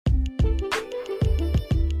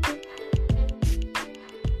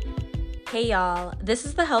Hey y'all, this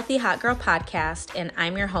is the Healthy Hot Girl podcast, and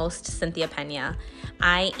I'm your host, Cynthia Pena.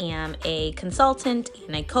 I am a consultant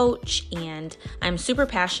and a coach, and I'm super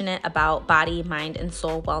passionate about body, mind, and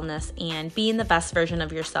soul wellness and being the best version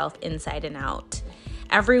of yourself inside and out.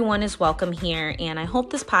 Everyone is welcome here, and I hope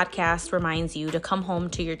this podcast reminds you to come home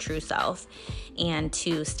to your true self and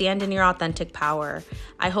to stand in your authentic power.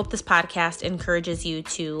 I hope this podcast encourages you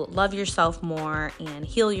to love yourself more and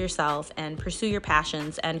heal yourself and pursue your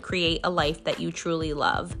passions and create a life that you truly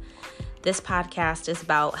love. This podcast is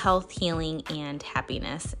about health, healing, and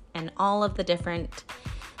happiness, and all of the different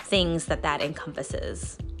things that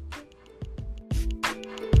encompasses.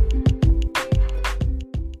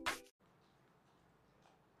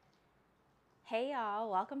 Hey y'all,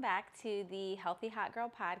 welcome back to the Healthy Hot Girl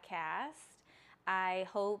podcast. I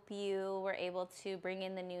hope you were able to bring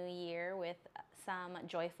in the new year with some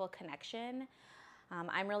joyful connection.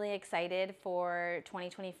 I'm really excited for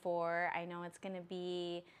 2024. I know it's going to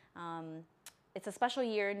be, it's a special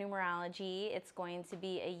year in numerology. It's going to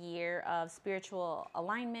be a year of spiritual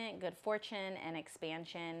alignment, good fortune, and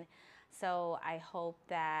expansion. So I hope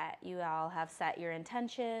that you all have set your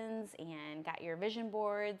intentions and got your vision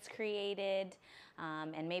boards created,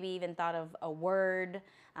 and maybe even thought of a word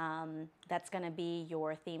that's going to be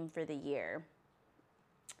your theme for the year.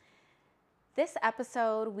 This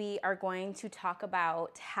episode, we are going to talk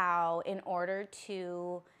about how in order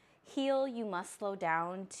to heal, you must slow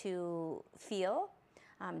down to feel.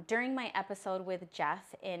 During my episode with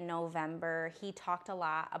Jeff in November, he talked a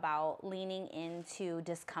lot about leaning into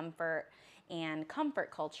discomfort and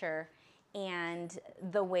comfort culture and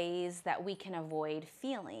the ways that we can avoid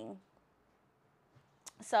feeling.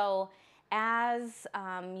 So as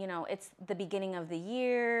it's the beginning of the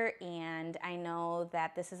year, and I know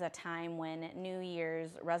that this is a time when New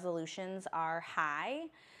Year's resolutions are high.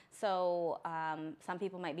 So some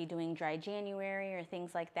people might be doing dry January or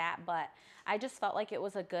things like that, but I just felt like it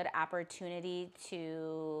was a good opportunity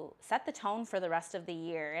to set the tone for the rest of the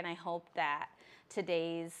year. And I hope that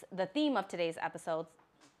the theme of today's episode,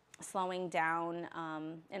 slowing down,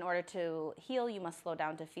 in order to heal, you must slow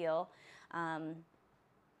down to feel,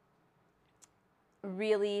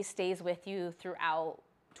 really stays with you throughout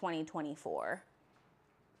 2024.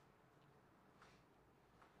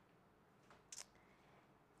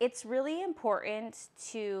 It's really important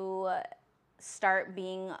to start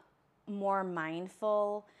being more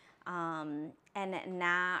mindful and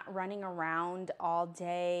not running around all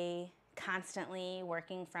day, constantly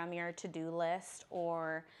working from your to-do list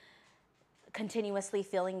or continuously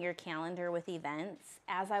filling your calendar with events.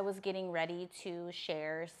 As I was getting ready to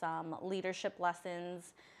share some of my leadership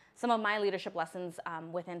lessons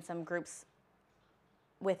within some groups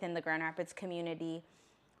within the Grand Rapids community,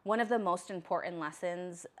 one of the most important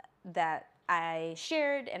lessons that I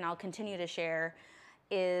shared and I'll continue to share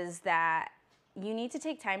is that you need to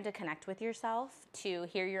take time to connect with yourself, to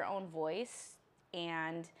hear your own voice,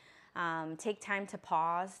 and take time to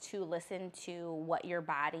pause to listen to what your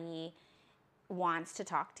body wants to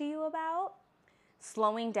talk to you about.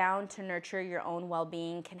 Slowing down to nurture your own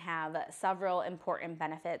well-being can have several important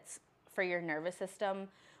benefits for your nervous system,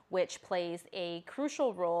 which plays a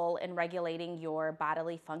crucial role in regulating your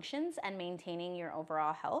bodily functions and maintaining your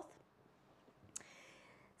overall health.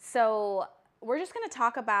 So we're just going to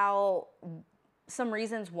talk about some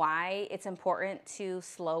reasons why it's important to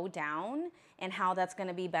slow down and how that's going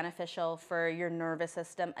to be beneficial for your nervous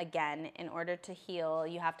system. Again, in order to heal,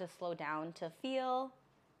 you have to slow down to feel.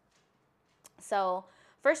 So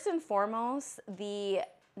first and foremost, the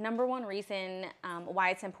number one reason why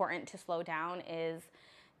it's important to slow down is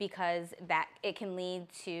because that it can lead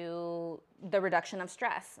to the reduction of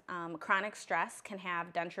stress. Chronic stress can have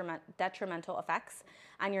detrimental effects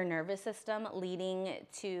on your nervous system, leading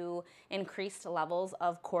to increased levels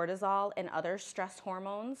of cortisol and other stress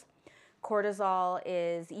hormones. Cortisol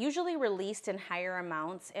is usually released in higher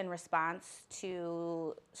amounts in response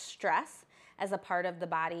to stress as a part of the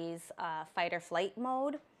body's fight or flight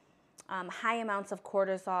mode. High amounts of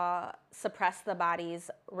cortisol suppress the body's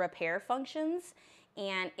repair functions,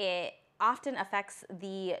 and it often affects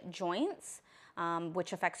the joints,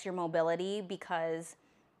 which affects your mobility because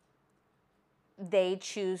they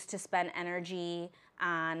choose to spend energy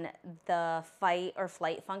on the fight or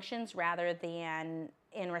flight functions rather than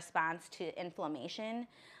in response to inflammation.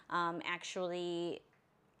 Actually,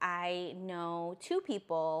 I know two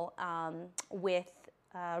people with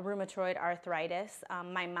rheumatoid arthritis.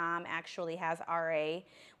 My mom actually has RA,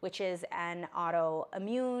 which is an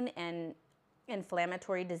autoimmune and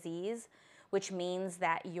inflammatory disease, which means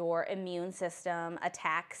that your immune system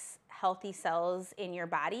attacks healthy cells in your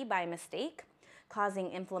body by mistake,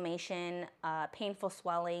 causing inflammation, painful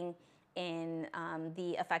swelling in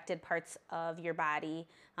the affected parts of your body,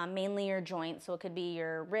 mainly your joints. So it could be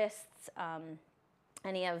your wrists,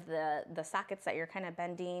 any of the sockets that you're kind of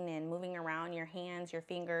bending and moving around, your hands, your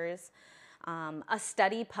fingers. A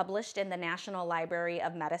study published in the National Library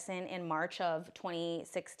of Medicine in March of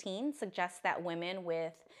 2016 suggests that women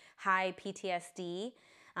with high PTSD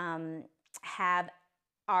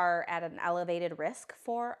are at an elevated risk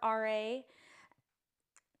for RA.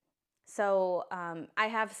 So I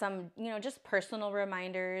have some, just personal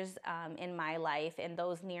reminders in my life and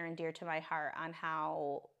those near and dear to my heart on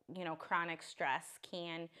how, chronic stress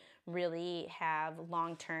can really have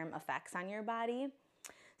long-term effects on your body.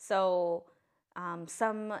 So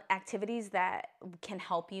some activities that can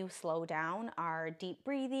help you slow down are deep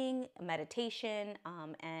breathing, meditation,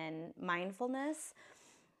 and mindfulness.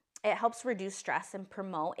 It helps reduce stress and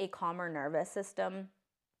promote a calmer nervous system.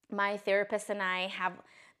 My therapist and I have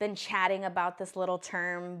been chatting about this little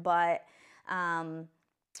term, but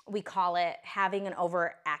we call it having an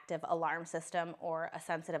overactive alarm system or a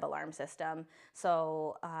sensitive alarm system.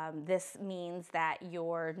 So this means that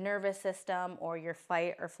your nervous system or your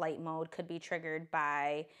fight or flight mode could be triggered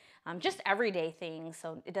by just everyday things.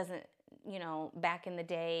 So it doesn't, back in the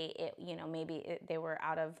day, they were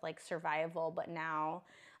out of like survival, but now,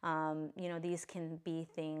 these can be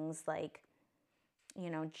things like,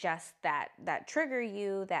 just that trigger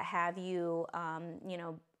you, that have you,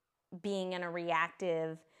 being in a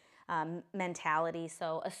reactive mentality.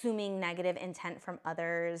 So assuming negative intent from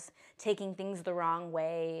others, taking things the wrong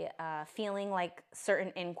way, feeling like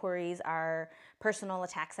certain inquiries are personal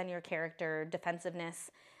attacks on your character,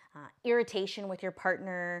 defensiveness, irritation with your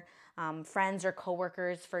partner, friends or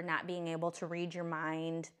coworkers for not being able to read your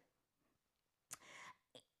mind,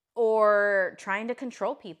 or trying to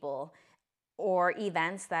control people, or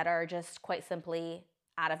events that are just quite simply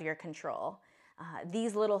out of your control.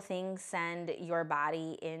 These little things send your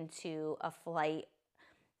body into a flight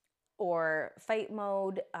or fight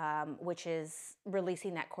mode, which is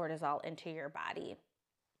releasing that cortisol into your body.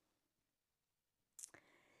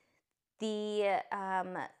 The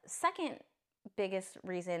second biggest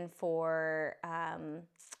reason for,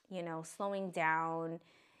 slowing down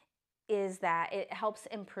is that it helps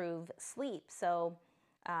improve sleep. So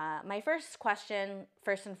my first question,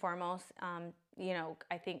 first and foremost,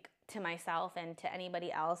 I think to myself and to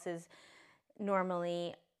anybody else is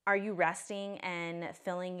normally, are you resting and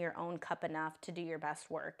filling your own cup enough to do your best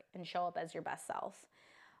work and show up as your best self?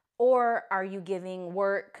 Or are you giving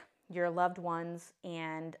work, your loved ones,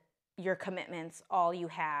 and your commitments all you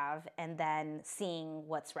have, and then seeing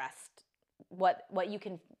what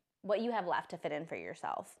you have left to fit in for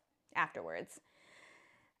yourself afterwards?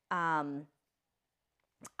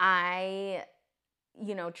 I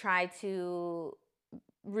try to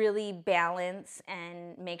really balance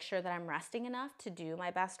and make sure that I'm resting enough to do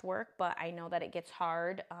my best work, but I know that it gets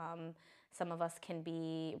hard. Some of us can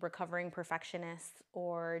be recovering perfectionists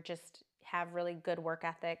or just have really good work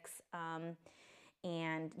ethics,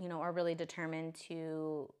 and are really determined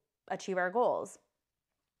to achieve our goals.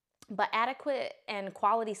 But adequate and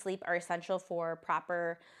quality sleep are essential for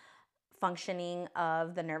proper functioning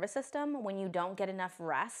of the nervous system. When you don't get enough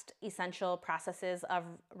rest, essential processes of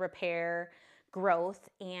repair, growth,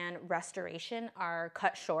 and restoration are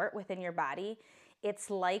cut short within your body. It's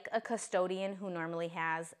like a custodian who normally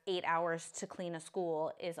has 8 hours to clean a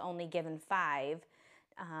school is only given 5.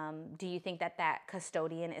 Do you think that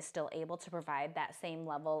custodian is still able to provide that same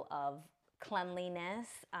level of cleanliness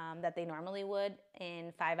that they normally would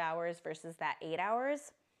in 5 hours versus that 8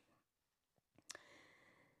 hours?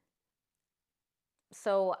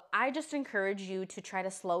 So I just encourage you to try to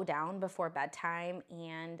slow down before bedtime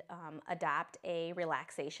and adopt a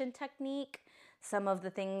relaxation technique. Some of the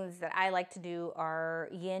things that I like to do are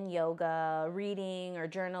yin yoga, reading or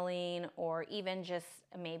journaling, or even just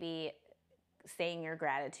maybe saying your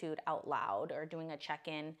gratitude out loud or doing a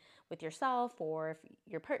check-in with yourself or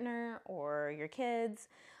your partner or your kids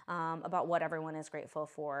about what everyone is grateful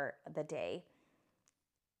for the day.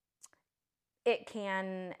 It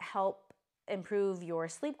can help improve your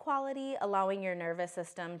sleep quality, allowing your nervous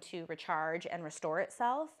system to recharge and restore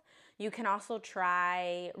itself. You can also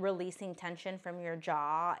try releasing tension from your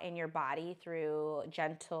jaw and your body through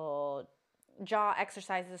gentle jaw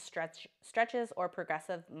exercises, stretches, or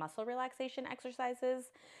progressive muscle relaxation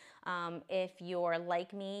exercises. If you're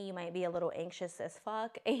like me, you might be a little anxious as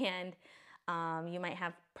fuck, and you might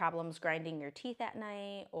have problems grinding your teeth at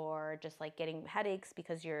night, or just like getting headaches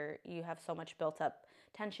because you have so much built up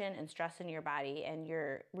tension and stress in your body, and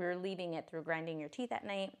we're relieving it through grinding your teeth at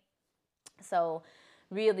night. So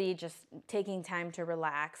really just taking time to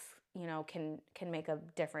relax, you know, can make a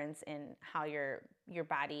difference in how your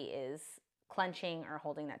body is clenching or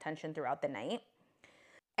holding that tension throughout the night.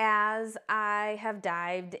 As I have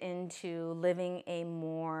dived into living a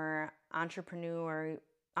more entrepreneurial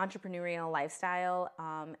lifestyle,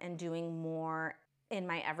 and doing more in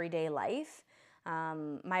my everyday life,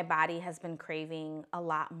 my body has been craving a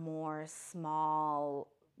lot more small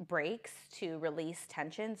breaks to release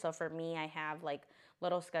tension. So for me, I have like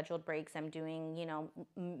little scheduled breaks. I'm doing, you know,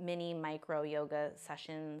 mini micro yoga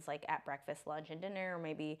sessions like at breakfast, lunch, and dinner, or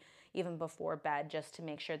maybe even before bed, just to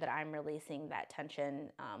make sure that I'm releasing that tension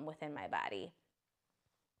within my body.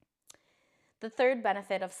 The third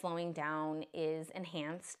benefit of slowing down is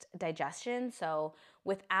enhanced digestion. So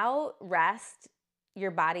without rest,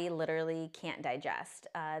 your body literally can't digest.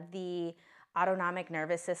 The autonomic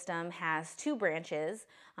nervous system has two branches,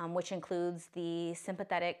 which includes the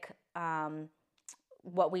sympathetic,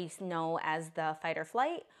 what we know as the fight or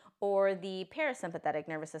flight, or the parasympathetic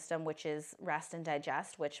nervous system, which is rest and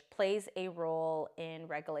digest, which plays a role in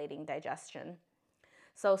regulating digestion.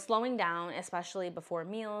 So slowing down, especially before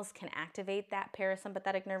meals, can activate that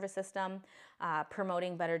parasympathetic nervous system,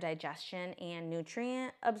 promoting better digestion and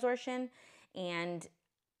nutrient absorption. And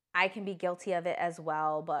I can be guilty of it as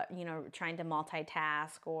well, but, you know, trying to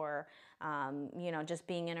multitask, or, you know, just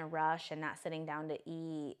being in a rush and not sitting down to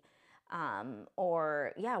eat,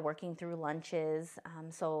 or yeah, working through lunches.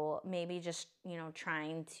 So maybe just, you know,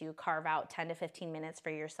 trying to carve out 10 to 15 minutes for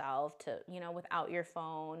yourself to, you know, without your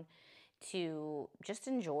phone, to just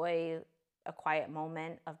enjoy a quiet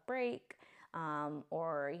moment of break,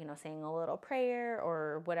 or, you know, saying a little prayer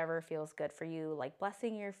or whatever feels good for you, like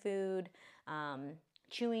blessing your food,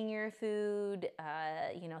 chewing your food,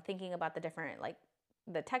 you know, thinking about the different, like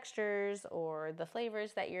the textures or the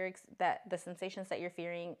flavors that that the sensations that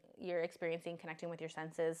you're experiencing, connecting with your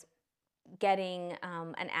senses. Getting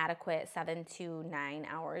an adequate 7 to 9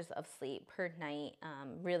 hours of sleep per night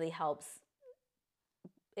really helps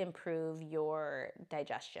improve your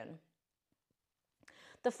digestion.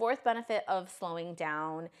 The fourth benefit of slowing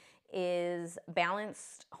down is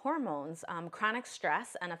balanced hormones. Chronic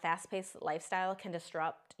stress and a fast-paced lifestyle can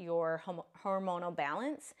disrupt your hormonal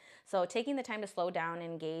balance. So taking the time to slow down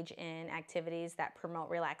and engage in activities that promote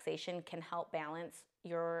relaxation can help balance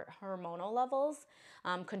your hormonal levels,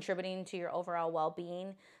 contributing to your overall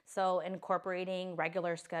well-being. So incorporating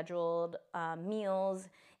regular scheduled meals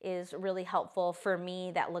is really helpful. For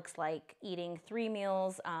me, that looks like eating 3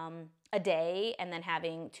 meals a day and then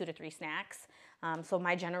having 2 to 3 snacks. So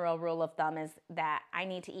my general rule of thumb is that I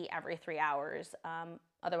need to eat every 3 hours.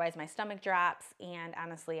 Otherwise, my stomach drops, and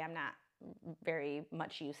honestly, I'm not very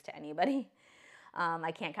much use to anybody.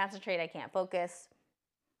 I can't concentrate, I can't focus.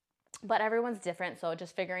 But everyone's different, so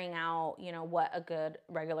just figuring out, you know, what a good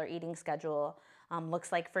regular eating schedule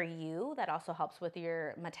looks like for you. That also helps with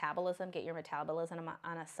your metabolism, get your metabolism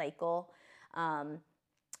on a cycle.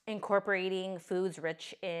 Incorporating foods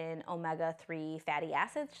rich in omega-3 fatty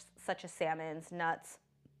acids, such as salmons, nuts,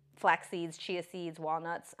 flax seeds, chia seeds,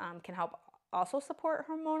 walnuts, can help also support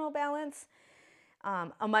hormonal balance.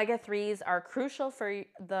 Omega-3s are crucial for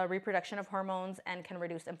the reproduction of hormones and can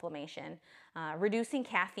reduce inflammation. Reducing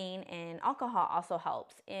caffeine and alcohol also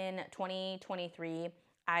helps. In 2023,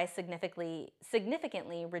 I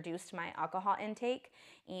significantly reduced my alcohol intake,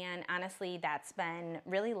 and honestly, that's been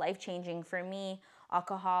really life-changing for me.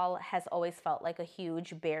 Alcohol has always felt like a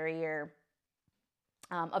huge barrier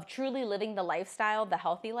of truly living the lifestyle, the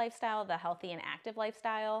healthy and active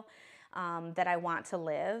lifestyle that I want to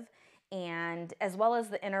live, and as well as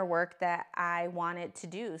the inner work that I wanted to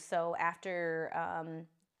do. So after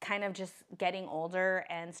kind of just getting older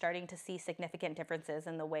and starting to see significant differences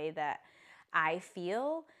in the way that I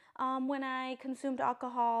feel when I consumed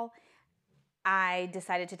alcohol, I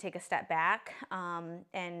decided to take a step back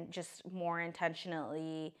and just more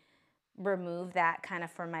intentionally remove that kind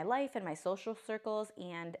of from my life and my social circles.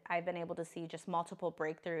 And I've been able to see just multiple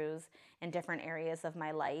breakthroughs in different areas of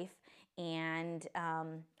my life. And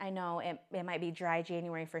I know it might be dry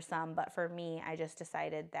January for some, but for me, I just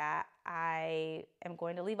decided that I am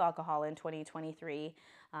going to leave alcohol in 2023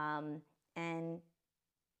 and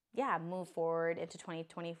yeah, move forward into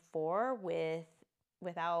 2024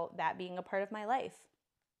 without that being a part of my life.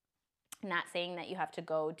 Not saying that you have to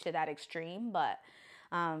go to that extreme, but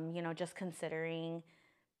you know, just considering,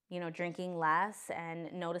 you know, drinking less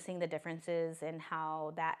and noticing the differences in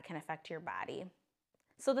how that can affect your body.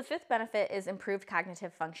 So the fifth benefit is improved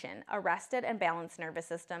cognitive function. A rested and balanced nervous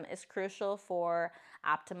system is crucial for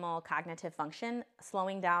optimal cognitive function.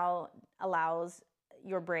 Slowing down allows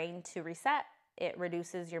your brain to reset It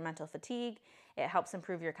reduces your mental fatigue. It helps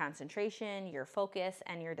improve your concentration, your focus,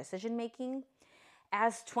 and your decision making.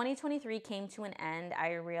 As 2023 came to an end,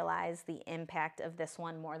 I realized the impact of this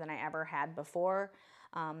one more than I ever had before.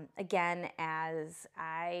 Again, as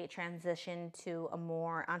I transitioned to a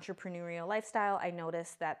more entrepreneurial lifestyle, I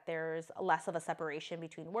noticed that there's less of a separation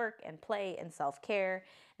between work and play and self-care.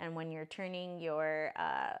 And when you're turning your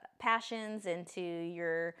passions into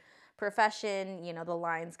your profession, the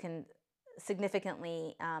lines can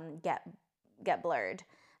significantly get blurred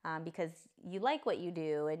because you like what you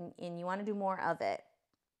do and you want to do more of it.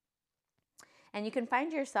 And you can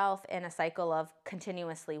find yourself in a cycle of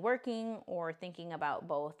continuously working or thinking about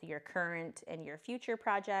both your current and your future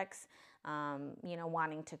projects,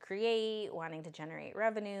 wanting to create, wanting to generate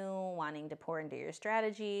revenue, wanting to pour into your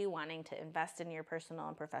strategy, wanting to invest in your personal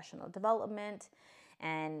and professional development.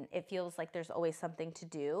 And it feels like there's always something to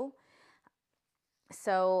do.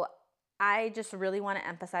 So I just really want to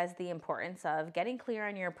emphasize the importance of getting clear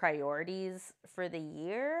on your priorities for the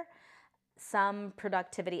year. Some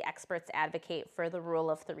productivity experts advocate for the rule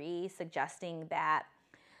of 3, suggesting that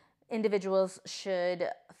individuals should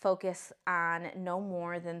focus on no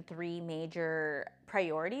more than 3 major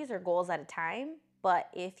priorities or goals at a time. But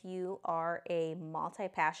if you are a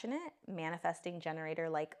multi-passionate manifesting generator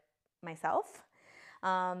like myself,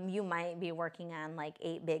 you might be working on like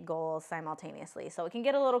 8 big goals simultaneously. So it can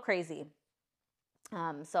get a little crazy.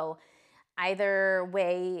 So either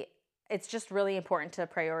way, it's just really important to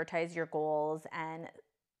prioritize your goals and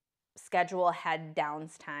schedule head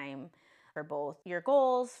downs time for both your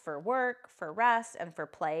goals, for work, for rest, and for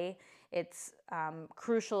play. It's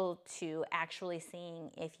crucial to actually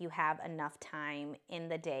seeing if you have enough time in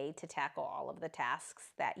the day to tackle all of the tasks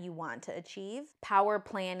that you want to achieve. Power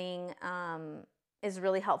planning is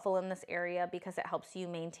really helpful in this area because it helps you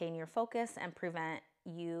maintain your focus and prevent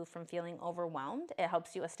you from feeling overwhelmed. It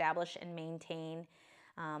helps you establish and maintain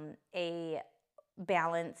a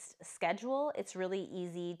balanced schedule. It's really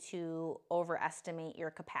easy to overestimate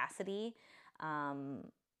your capacity.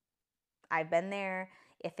 I've been there.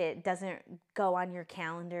 If it doesn't go on your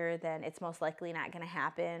calendar, then it's most likely not going to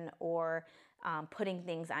happen. Or putting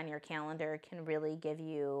things on your calendar can really give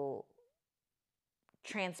you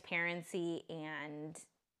transparency and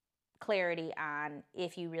clarity on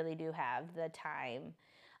if you really do have the time,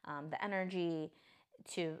 the energy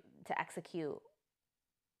to execute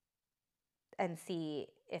and see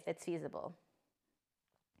if it's feasible.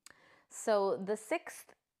 So the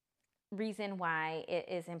 6th reason why it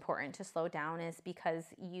is important to slow down is because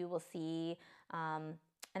you will see an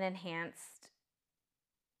enhanced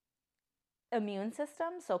immune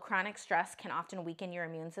system. So chronic stress can often weaken your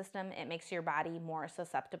immune system. It makes your body more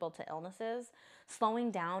susceptible to illnesses.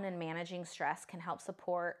 Slowing down and managing stress can help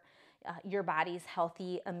support your body's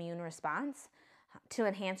healthy immune response. To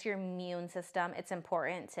enhance your immune system, it's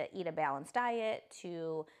important to eat a balanced diet,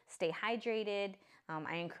 to stay hydrated.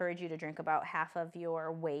 I encourage you to drink about half of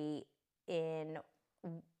your weight in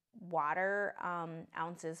water,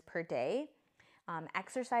 ounces per day.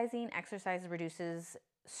 Exercise reduces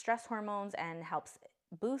stress hormones and helps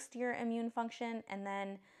boost your immune function. And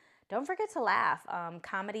then don't forget to laugh.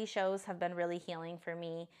 Comedy shows have been really healing for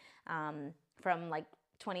me from like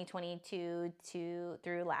 2022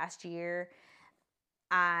 through last year.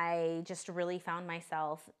 I just really found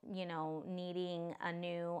myself, needing a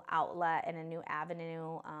new outlet and a new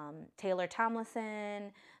avenue. Taylor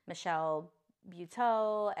Tomlinson, Michelle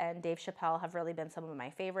Buteau, and Dave Chappelle have really been some of my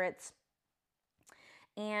favorites.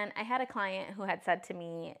 And I had a client who had said to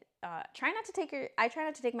me, I try not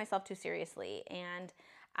to take myself too seriously. And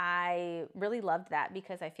I really loved that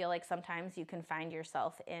because I feel like sometimes you can find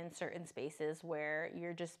yourself in certain spaces where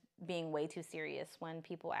you're just being way too serious when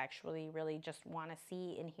people actually really just want to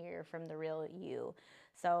see and hear from the real you.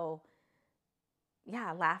 So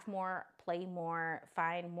yeah, laugh more, play more,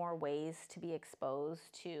 find more ways to be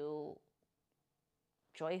exposed to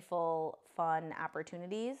joyful, fun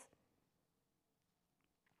opportunities.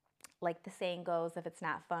 Like the saying goes, if it's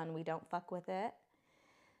not fun, we don't fuck with it.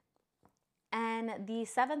 And the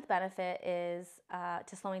 7th benefit is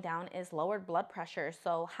to slowing down is lowered blood pressure.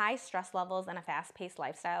 So high stress levels and a fast-paced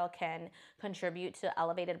lifestyle can contribute to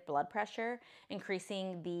elevated blood pressure,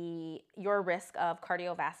 increasing your risk of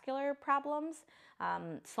cardiovascular problems.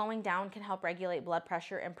 Slowing down can help regulate blood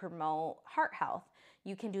pressure and promote heart health.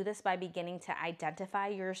 You can do this by beginning to identify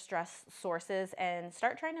your stress sources and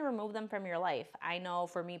start trying to remove them from your life. I know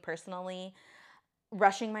for me personally,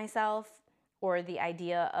 rushing myself or the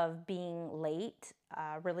idea of being late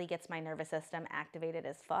really gets my nervous system activated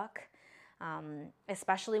as fuck,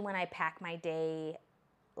 especially when I pack my day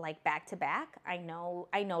like back to back,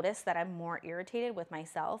 I notice that I'm more irritated with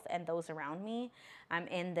myself and those around me. I'm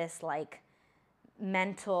in this like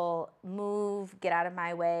mental move, get out of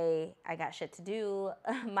my way, I got shit to do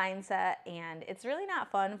mindset, and it's really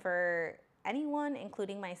not fun for anyone,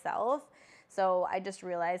 including myself. So I just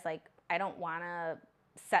realized like I don't want to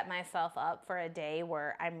set myself up for a day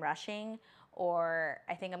where I'm rushing, or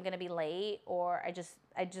I think I'm going to be late, or I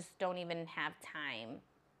just don't even have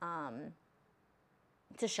time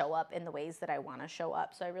to show up in the ways that I want to show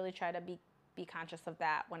up. So I really try to be conscious of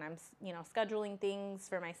that when I'm, scheduling things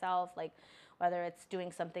for myself, like whether it's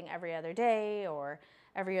doing something every other day or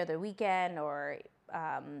every other weekend, or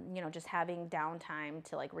just having downtime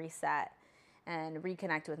to like reset and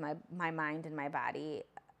reconnect with my mind and my body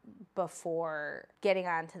before getting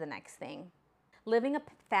on to the next thing. Living a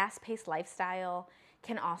fast-paced lifestyle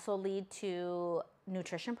can also lead to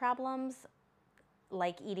nutrition problems,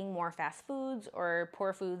 like eating more fast foods or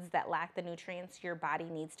poor foods that lack the nutrients your body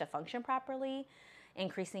needs to function properly,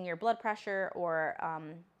 increasing your blood pressure, or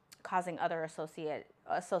causing other associated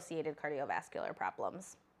cardiovascular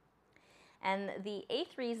problems. And the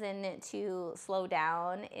eighth reason to slow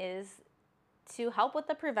down is to help with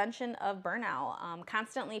the prevention of burnout.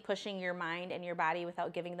 Constantly pushing your mind and your body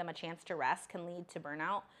without giving them a chance to rest can lead to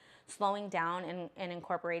burnout. Slowing down and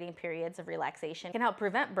incorporating periods of relaxation can help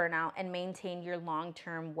prevent burnout and maintain your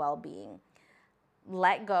long-term well-being.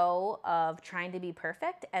 Let go of trying to be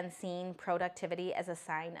perfect and seeing productivity as a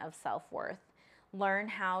sign of self-worth. Learn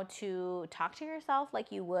how to talk to yourself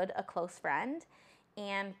like you would a close friend,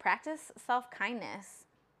 and practice self-kindness.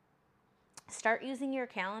 Start using your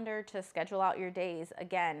calendar to schedule out your days.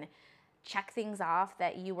 Again, check things off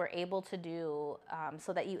that you were able to do,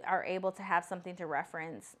 so that you are able to have something to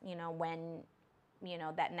reference, when,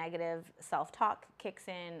 that negative self-talk kicks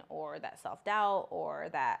in, or that self-doubt, or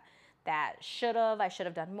that I should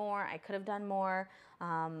have done more, I could have done more,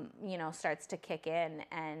 starts to kick in,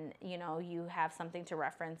 and, you have something to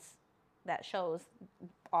reference that shows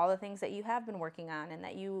all the things that you have been working on and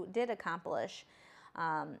that you did accomplish.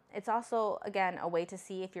 It's also, again, a way to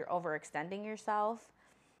see if you're overextending yourself.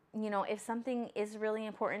 If something is really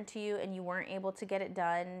important to you and you weren't able to get it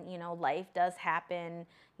done, life does happen.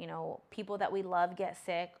 People that we love get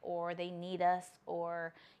sick, or they need us,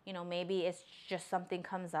 or, maybe it's just something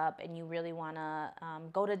comes up and you really want to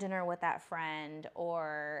go to dinner with that friend,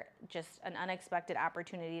 or just an unexpected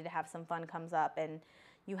opportunity to have some fun comes up and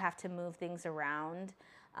you have to move things around.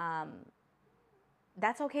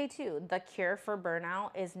 That's okay too. The cure for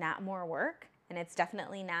burnout is not more work, and it's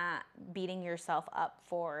definitely not beating yourself up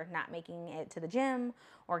for not making it to the gym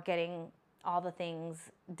or getting all the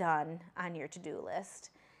things done on your to-do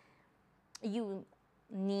list. You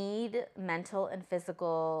need mental and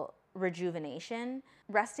physical rejuvenation.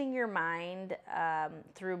 Resting your mind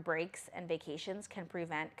through breaks and vacations can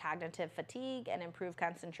prevent cognitive fatigue and improve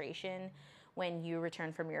concentration when you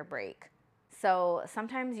return from your break. So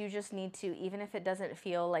sometimes you just need to, even if it doesn't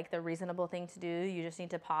feel like the reasonable thing to do, you just need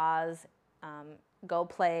to pause, go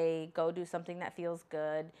play, go do something that feels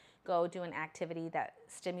good, go do an activity that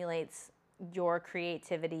stimulates your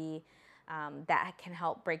creativity, that can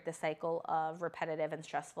help break the cycle of repetitive and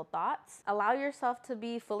stressful thoughts. Allow yourself to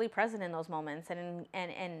be fully present in those moments,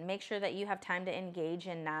 and make sure that you have time to engage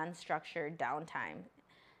in non-structured downtime.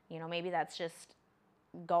 Maybe that's just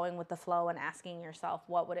going with the flow and asking yourself,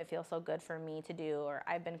 what would it feel so good for me to do? Or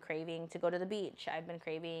I've been craving to go to the beach. I've been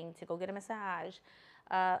craving to go get a massage,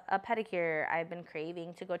 a pedicure. I've been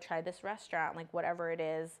craving to go try this restaurant, like whatever it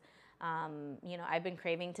is. I've been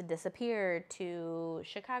craving to disappear to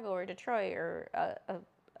Chicago or Detroit, or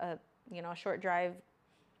a short drive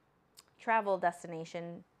travel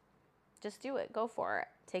destination. Just do it. Go for it.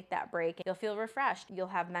 Take that break. You'll feel refreshed. You'll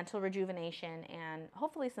have mental rejuvenation and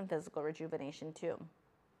hopefully some physical rejuvenation too.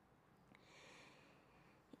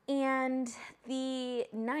 And the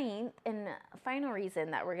ninth and final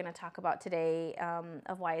reason that we're going to talk about today,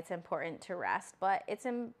 of why it's important to rest, but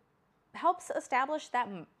helps establish that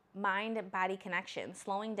mind-body connection.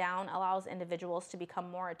 Slowing down allows individuals to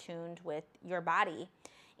become more attuned with your body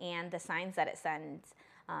and the signs that it sends.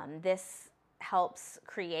 This helps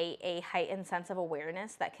create a heightened sense of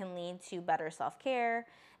awareness that can lead to better self-care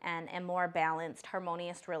and a more balanced,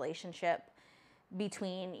 harmonious relationship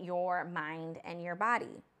between your mind and your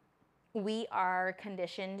body. We are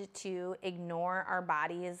conditioned to ignore our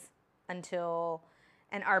bodies and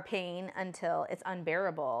our pain until it's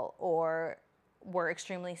unbearable, or we're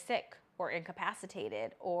extremely sick or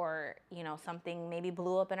incapacitated, or something maybe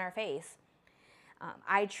blew up in our face.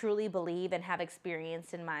 I truly believe and have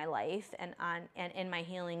experienced in my life and in my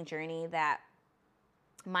healing journey that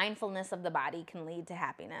Mindfulness of the body can lead to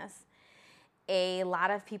happiness. A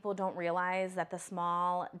lot of people don't realize that the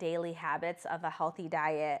small daily habits of a healthy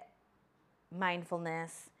diet,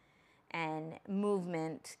 mindfulness, and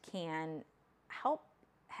movement can help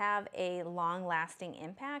have a long-lasting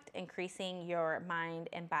impact, increasing your mind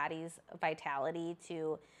and body's vitality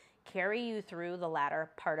to carry you through the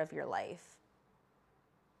latter part of your life.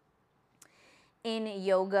 In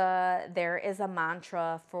yoga, there is a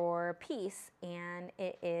mantra for peace, and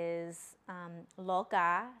it is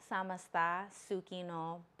Loka Samasta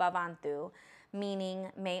Sukhino Bhavantu,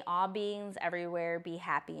 meaning may all beings everywhere be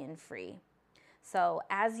happy and free. So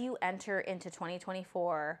as you enter into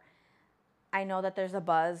 2024, I know that there's a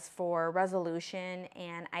buzz for resolution,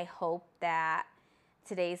 and I hope that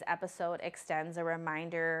today's episode extends a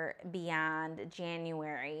reminder beyond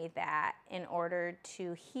January that in order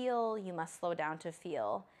to heal, you must slow down to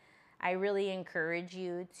feel. I really encourage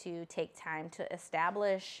you to take time to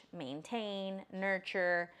establish, maintain,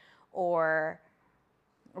 nurture, or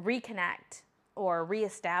reconnect or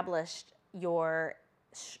reestablish your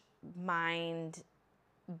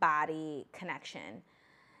mind-body connection,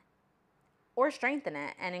 or strengthen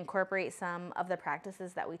it and incorporate some of the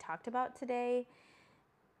practices that we talked about today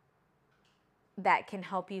that can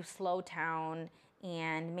help you slow down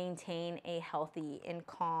and maintain a healthy and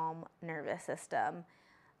calm nervous system.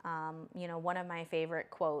 One of my favorite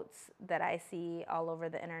quotes that I see all over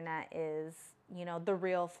the internet is, the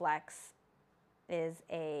real flex is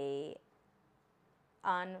a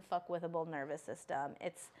unfuckwithable nervous system.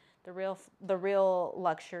 It's the real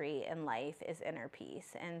luxury in life is inner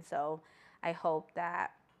peace. And so I hope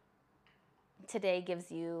that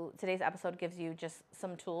today's episode gives you just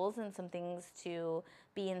some tools and some things to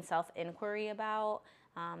be in self-inquiry about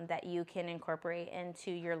that you can incorporate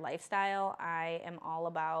into your lifestyle. I am all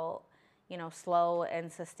about, slow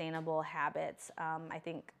and sustainable habits. I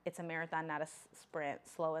think it's a marathon, not a sprint.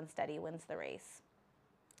 Slow and steady wins the race.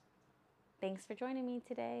 Thanks for joining me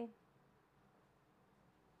today.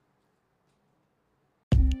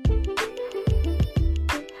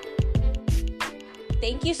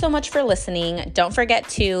 Thank you so much for listening. Don't forget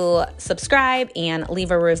to subscribe and leave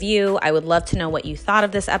a review. I would love to know what you thought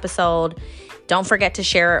of this episode. Don't forget to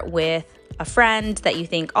share it with a friend that you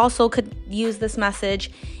think also could use this message.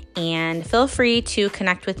 And feel free to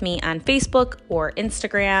connect with me on Facebook or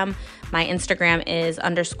Instagram. My Instagram is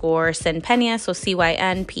 _Cynpena, so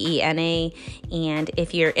CYNPENA. And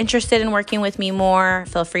if you're interested in working with me more,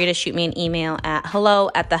 feel free to shoot me an email at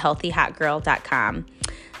hello@thehealthyhotgirl.com.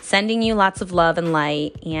 Sending you lots of love and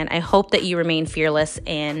light, and I hope that you remain fearless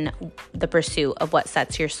in the pursuit of what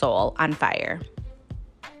sets your soul on fire.